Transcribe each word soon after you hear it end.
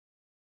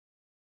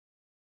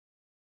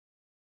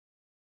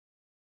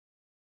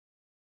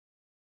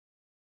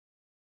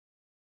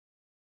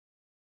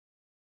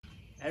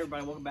Hey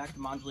everybody, welcome back to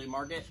Monjali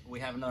Market. We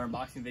have another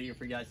unboxing video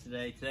for you guys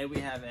today. Today we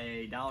have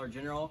a Dollar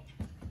General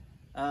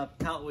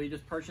pallet we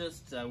just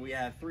purchased. We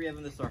have 3 of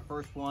them. This is our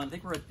first one. I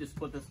think we're going to just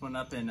split this one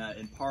up in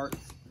parts.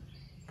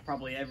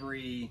 Probably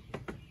every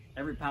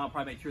pallet,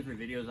 probably make 2 or 3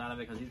 videos out of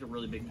it because these are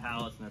really big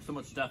pallets and there's so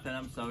much stuff in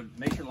them. So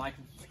make sure to like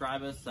and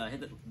subscribe us.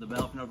 Hit the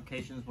bell for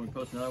notifications when we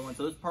post another one.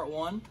 So this is part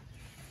 1.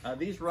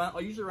 These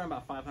usually run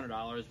about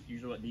 $500.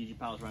 Usually what DG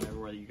pallets run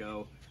everywhere you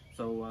go.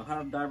 So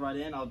how to dive right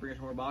in, I'll bring her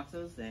some more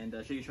boxes and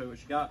show you what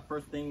she got.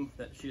 First thing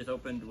that she just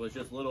opened was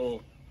just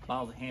little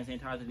bottles of hand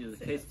sanitizer. These are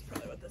the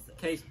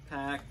case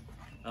pack.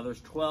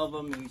 There's 12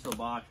 of them in each little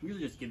box. We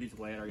usually just give these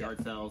away at our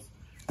yard sales.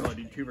 So I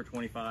do 2 for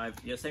 $25.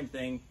 Yeah, same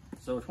thing.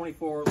 So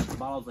 24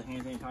 bottles of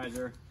hand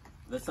sanitizer.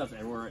 This stuff's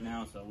everywhere right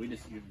now, so we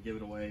just give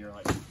it away, or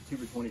like 2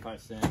 for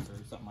 25 cents or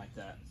something like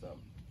that. So.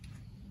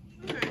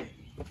 All right.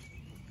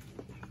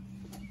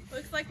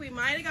 Looks like we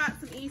might have got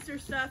some Easter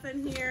stuff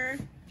in here.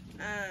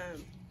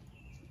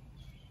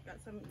 Got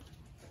some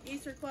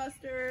Easter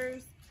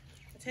clusters,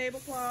 a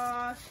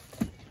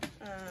tablecloth.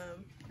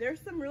 There's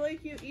some really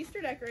cute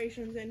Easter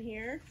decorations in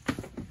here.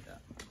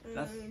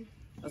 Yeah.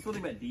 That's one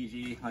thing about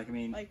DG. Like, I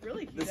mean, like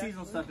really cute. The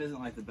seasonal stuff isn't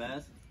like the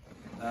best,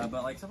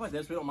 but like stuff like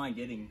this we don't mind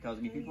getting because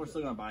I mean people are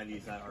still gonna buy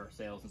these at our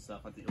sales and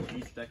stuff, like the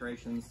Easter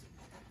decorations,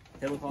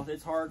 tablecloth.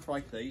 It's hard for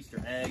like the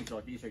Easter eggs or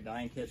like the Easter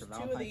dyeing kits or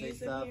Valentine's Day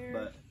stuff,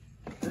 but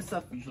this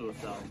stuff usually will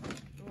sell.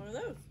 One of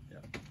those.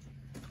 Yeah.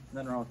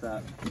 Nothing wrong with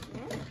that.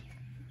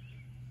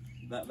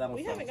 That'll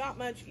we sell. haven't got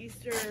much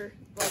Easter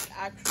like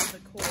actual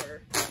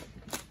decor.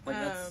 Like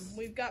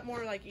we've got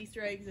more like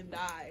Easter eggs and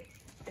dye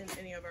in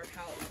any of our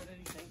pallets than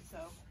anything. So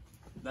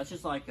that's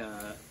just like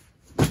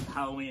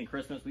Halloween and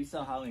Christmas. We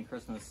sell Halloween and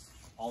Christmas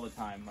all the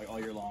time, like all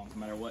year long, no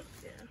matter what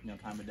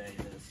time of day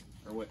it is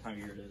or what time of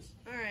year it is.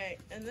 All right,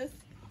 and this,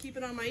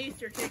 keeping on my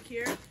Easter kick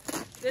here,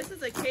 this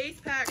is a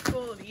case pack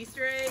full of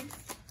Easter eggs.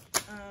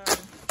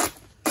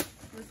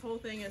 This whole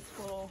thing is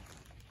full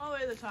all the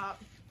way to the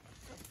top.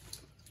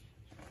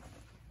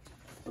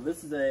 So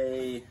this is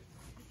a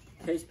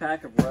case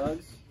pack of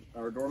rugs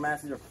or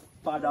doormats. These are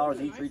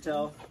 $5 each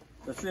retail.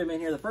 There's 3 of them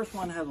in here. The first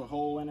one has a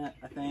hole in it,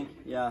 I think.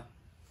 Yeah,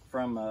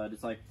 from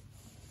just like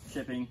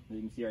shipping. You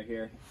can see right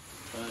here.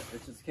 But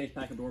it's just a case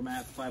pack of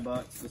doormats,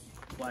 $5. This is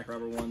black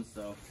rubber ones,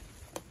 so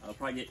I'll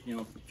probably get 2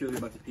 or 3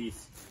 bucks a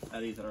piece out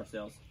of these at our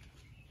sales.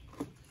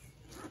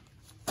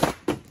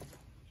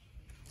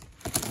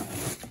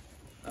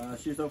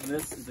 She just opened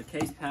this. This is a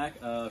case pack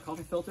of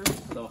coffee filters.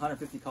 So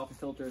 150 coffee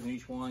filters in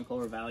each one,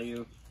 color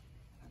value.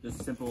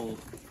 Just simple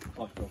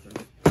coffee filters.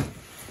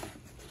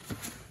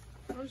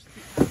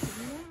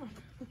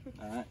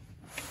 Alright.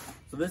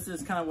 So this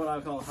is kind of what I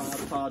would call a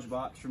hodgepodge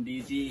box from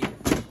DG.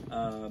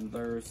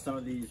 There's some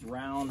of these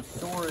round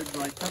storage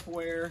like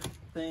Tupperware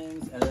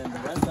things, and then the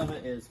rest of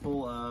it is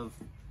full of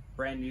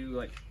brand new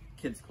like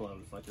kids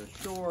clothes. Like there's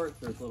shorts,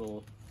 there's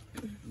little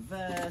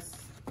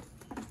vests,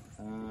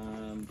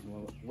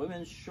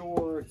 women's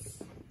shorts,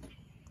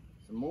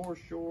 some more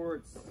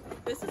shorts.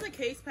 This is a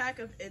case pack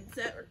of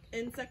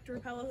insect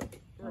repellent.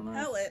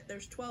 Nice.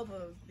 There's 12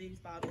 of these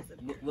bottles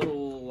in here.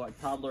 Little like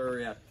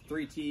toddler,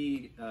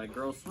 3T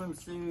girl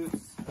swimsuits,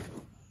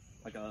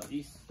 like a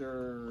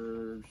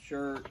Easter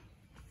shirt,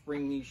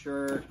 springy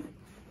shirt.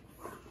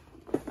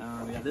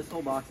 This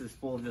whole box is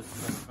full of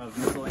just of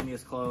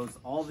miscellaneous clothes.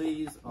 All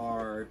these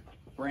are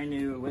brand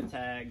new with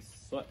tags,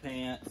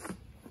 sweatpants.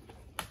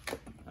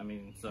 I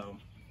mean, so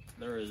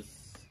there is.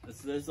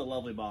 This is a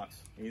lovely box.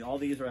 I mean, all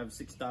these have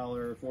 $6,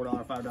 $4,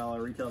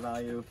 $5 retail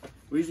value.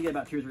 We usually get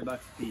about 2 or 3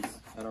 bucks a piece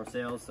at our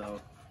sales.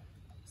 So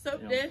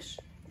soap dish.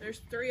 There's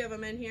 3 of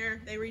them in here.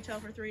 They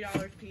retail for $3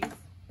 a piece.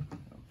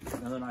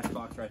 Another nice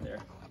box right there.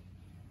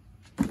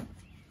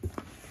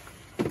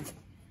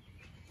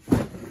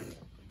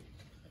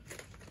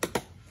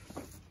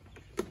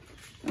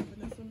 Open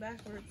this one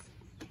backwards.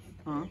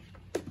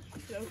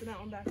 You open that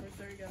one backwards.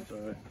 There you go. That's all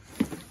right.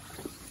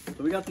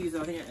 So we got these,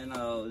 I think, in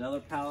another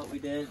pallet we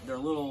did. They're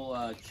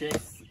little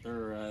chicks.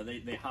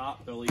 They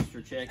hop. They're little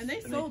Easter chicks. And they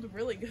sold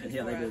really good.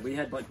 Yeah, they did. We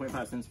had like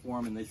 25 cents for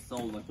them, and they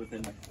sold like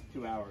within like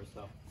 2 hours.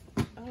 So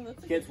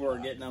that's kids were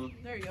getting them.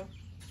 There you go.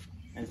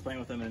 And just playing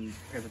with them and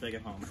prepared to take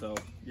it home. So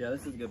yeah,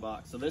 this is a good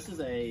box. So this is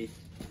a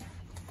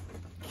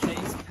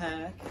case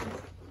pack.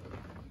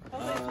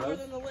 More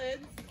than the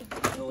lids.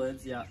 The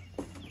lids, yeah.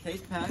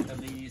 Case pack of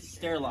these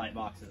Sterilite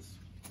boxes.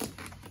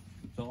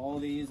 So all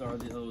these are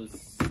those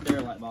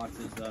Sterilite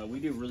boxes. We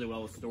do really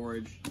well with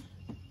storage.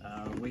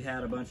 We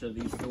had a bunch of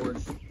these storage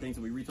things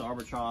that we retail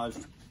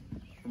arbitraged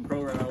from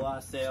Kroger at our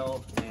last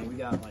sale, and we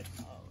got like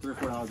 $3 or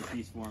 $4 a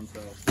piece for them.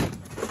 So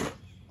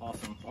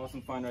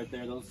awesome find right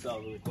there. Those sell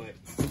really quick.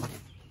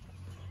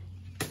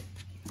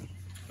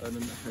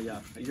 Yeah,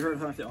 you heard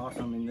how I say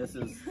awesome. I mean, this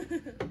is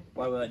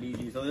why would that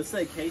DG? So this is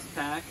a case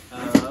pack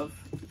of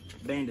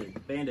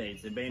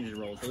Band-Aids and bandage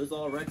rolls. So this is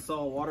all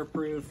Rexall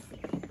waterproof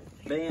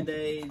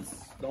Band-Aids,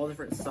 all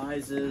different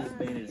sizes,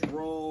 bandage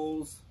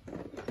rolls,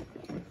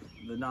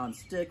 the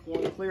non-stick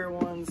one, clear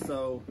ones.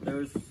 So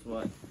there's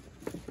what?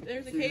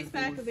 There's a case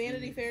pack of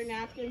Vanity Fair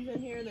napkins in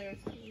here. There's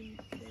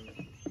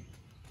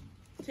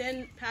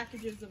 10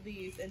 packages of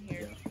these in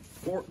here.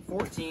 Yeah.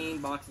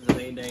 14 boxes of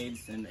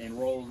Band-Aids and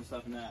rolls and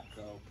stuff in that.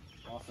 So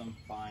awesome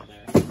find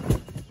there. Some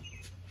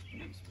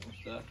more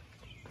stuff.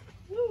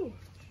 Woo.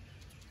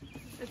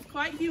 It's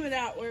quite humid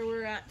out where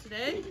we're at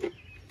today.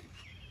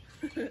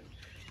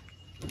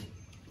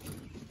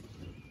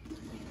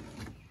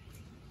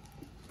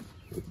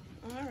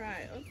 All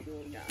right, let's see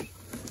what we got.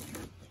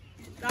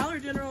 Dollar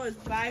General is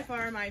by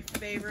far my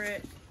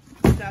favorite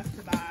stuff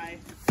to buy.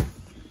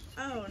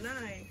 Oh,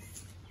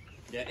 nice.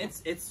 Yeah,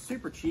 it's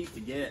super cheap to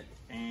get,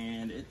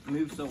 and it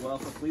moves so well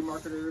for flea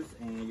marketers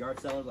and yard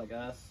sellers like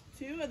us.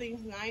 2 of these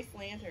nice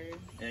lanterns.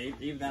 Yeah,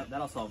 even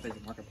that'll sell at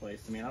Facebook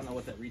Marketplace. I mean, I don't know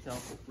what that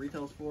retails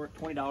for.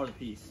 $20 a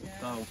piece. Yeah,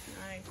 so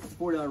nice. it's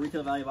 $40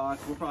 retail value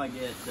box. We'll probably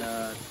get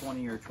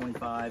 20 or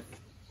 25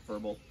 for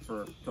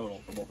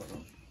total for both of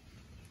them.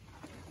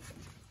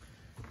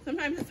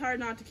 Sometimes it's hard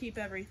not to keep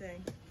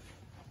everything.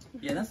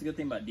 Yeah, that's the good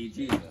thing about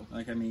DG.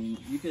 Like, I mean,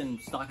 you can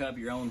stock up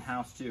your own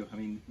house too. I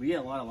mean, we get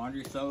a lot of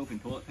laundry soap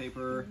and toilet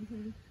paper,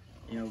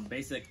 you know,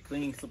 basic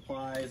cleaning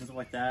supplies and stuff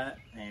like that,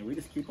 and we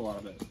just keep a lot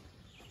of it.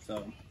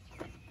 So,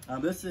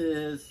 this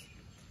is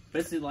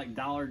basically like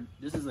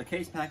this is a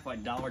case pack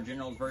like Dollar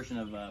General's version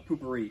of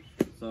Poopery.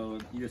 So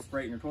you just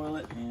spray it in your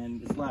toilet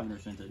and it's lavender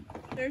scented.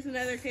 There's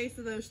another case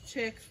of those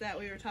chicks that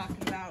we were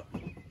talking about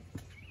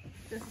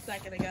just a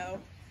second ago.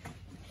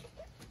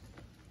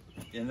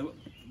 And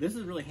this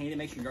is really handy.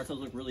 Makes your yard sales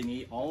look really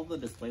neat. All of the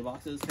display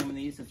boxes come in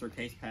these since they're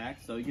case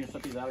packed, so you can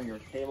set these out on your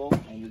table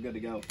and you're good to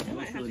go. It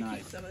looks really nice.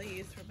 Keep some of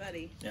these for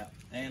Buddy. Yeah,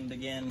 and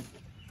again,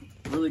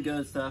 really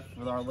good stuff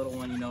with our little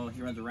one. You know,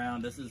 he runs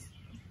around. This is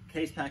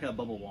case pack of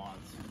bubble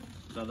wands.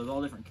 So there's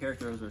all different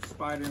characters. There's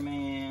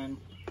Spider-Man,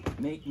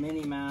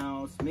 Minnie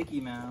Mouse, Mickey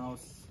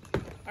Mouse.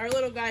 Our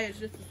little guy has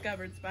just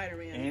discovered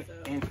Spider-Man.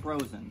 And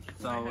Frozen.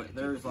 So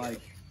there's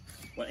like,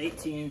 what,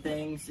 18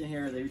 things in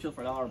here. They retail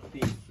for $1 a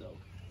piece. So.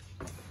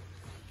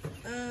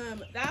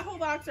 That whole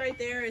box right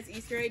there is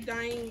Easter egg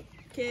dyeing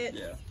kit.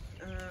 Yeah.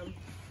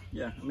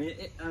 Yeah.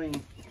 I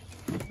mean,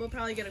 we'll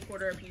probably get a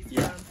quarter a piece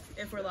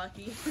if we're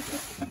lucky.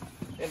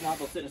 If not,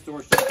 they'll sit in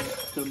storage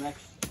till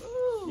next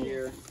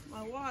year.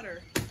 My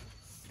water.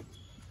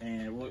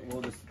 And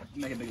we'll just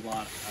make a big lot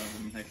out of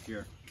them next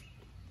year.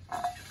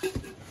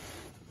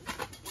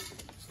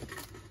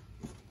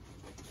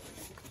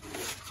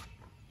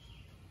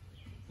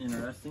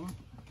 Interesting.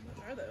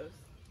 What are those?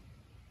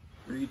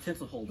 They're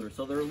utensil holders.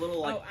 So they're a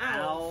little like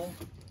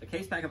a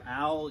case pack of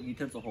owl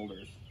utensil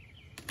holders.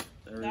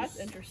 That's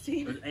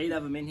interesting. There's 8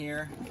 of them in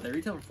here. They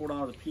retail for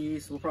 $4 a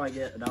piece. We'll probably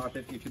get $1.50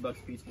 or $2 a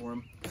piece for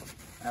them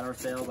at our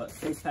sale. But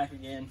case pack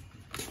again.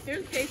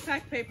 Here's case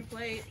pack paper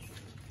plates.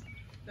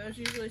 Those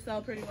usually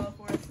sell pretty well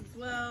for us as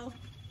well.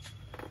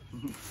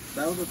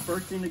 That was the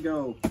first thing to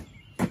go.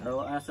 Our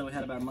last sale we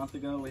had about a month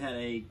ago. We had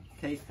a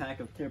case pack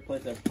of tier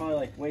plates that was probably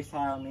like waist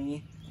high on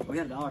me. We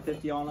had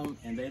 $1.50 on them,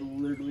 and they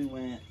literally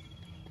went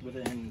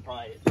within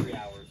probably 3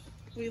 hours.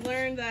 We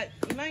learned that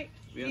you might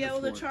be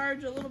able to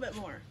charge a little bit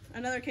more.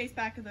 Another case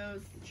pack of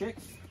those.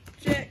 Chicks.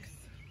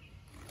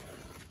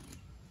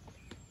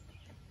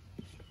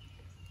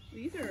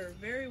 These are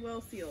very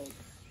well sealed.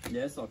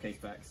 Yeah, it's all case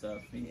pack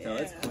stuff. You can tell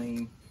it's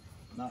clean.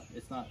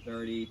 It's not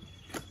dirty.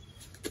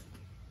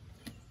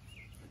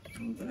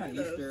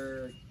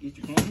 Easter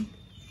candy?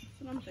 That's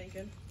what I'm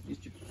thinking.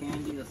 Easter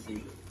candy, let's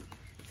see.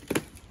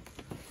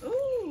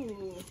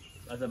 Ooh.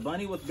 That's a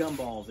bunny with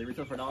gumballs. They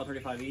retail for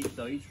 $1.35 each,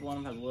 so each one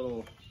of them has a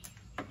little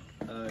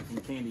some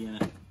candy in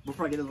it. We'll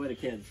probably get those away to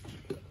kids.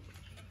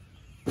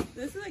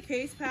 This is a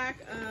case pack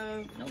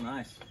of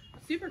nice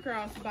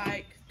Supercross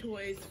bike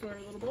toys for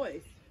little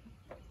boys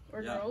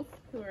or girls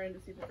who are into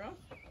Supercross.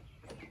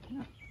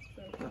 Yeah.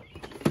 So,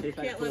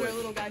 can't let our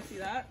little guy see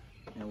that.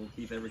 And we'll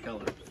keep every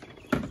color.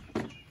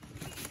 And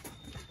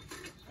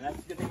that's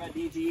the good thing about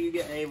DG. You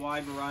get a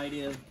wide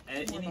variety of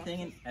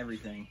anything and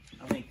everything.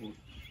 I think we'll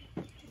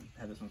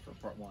have this one for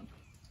part 1.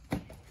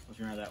 Let's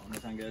run that one.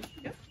 That sound good?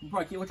 Yeah. We'll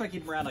try to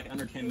keep them around like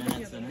under 10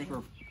 minutes, and I think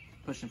we're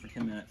pushing for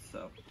 10 minutes.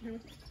 So.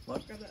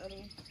 What? Grab the other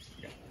one.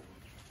 Yeah.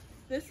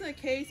 This is a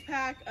case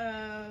pack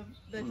of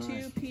the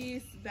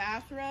 2-piece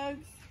bath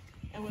rugs.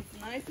 And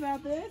what's nice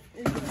about this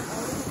is they're all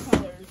different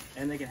colors.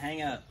 And they can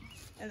hang up.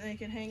 And they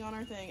can hang on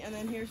our thing. And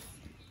then here's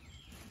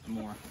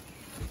more.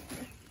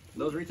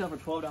 Those retail for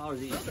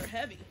 $12 each. Those are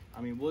heavy.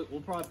 I mean, we'll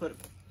probably put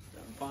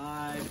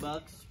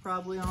 $5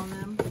 probably on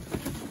them.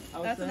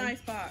 That's a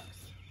nice box.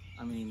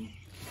 I mean,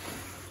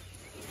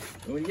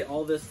 when you get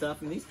all this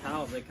stuff, and these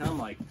pallets, they come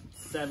like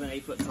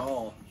 7-8 foot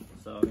tall.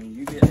 So I mean,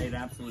 you get an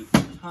absolute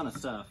ton of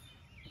stuff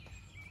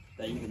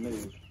that you can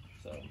move.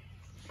 So.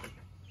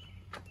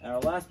 And our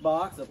last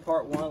box of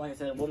part 1, like I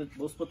said,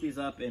 we'll split these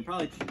up in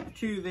probably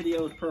 2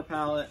 videos per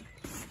pallet.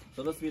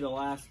 So this will be the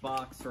last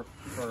box for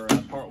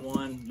part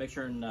 1. Make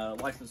sure and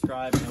like,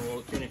 subscribe, and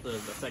we'll finish the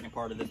second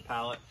part of this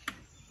pallet.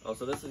 Oh,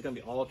 so this is going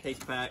to be all case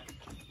pack.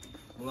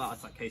 Well,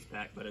 it's not case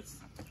pack, but it's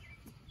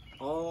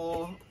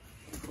all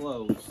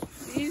clothes.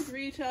 These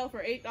retail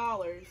for $8.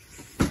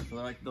 So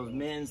they're like those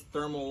men's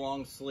thermal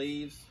long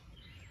sleeves.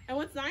 And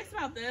what's nice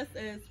about this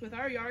is with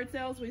our yard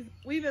sales,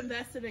 we've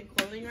invested in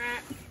clothing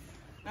racks.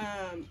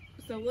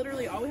 So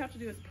literally all we have to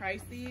do is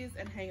price these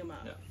and hang them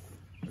up.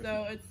 Yeah.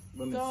 So it's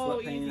Women's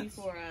so easy sweatpants.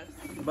 for us.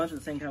 A bunch of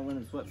the same kind of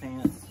women's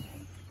sweatpants.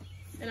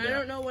 And I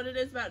don't know what it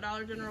is about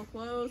Dollar General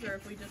clothes, or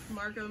if we just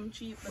mark them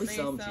cheap, but they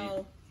sell them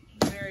sell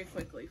very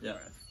quickly for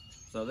us.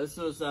 So this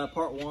was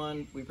part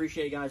one. We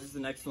appreciate you guys. This is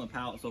an excellent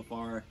pallet so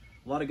far.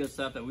 A lot of good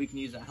stuff that we can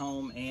use at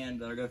home and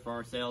that are good for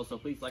our sales. So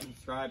please like and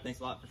subscribe. Thanks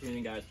a lot for tuning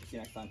in, guys. See you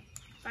next time.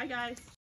 Bye, guys.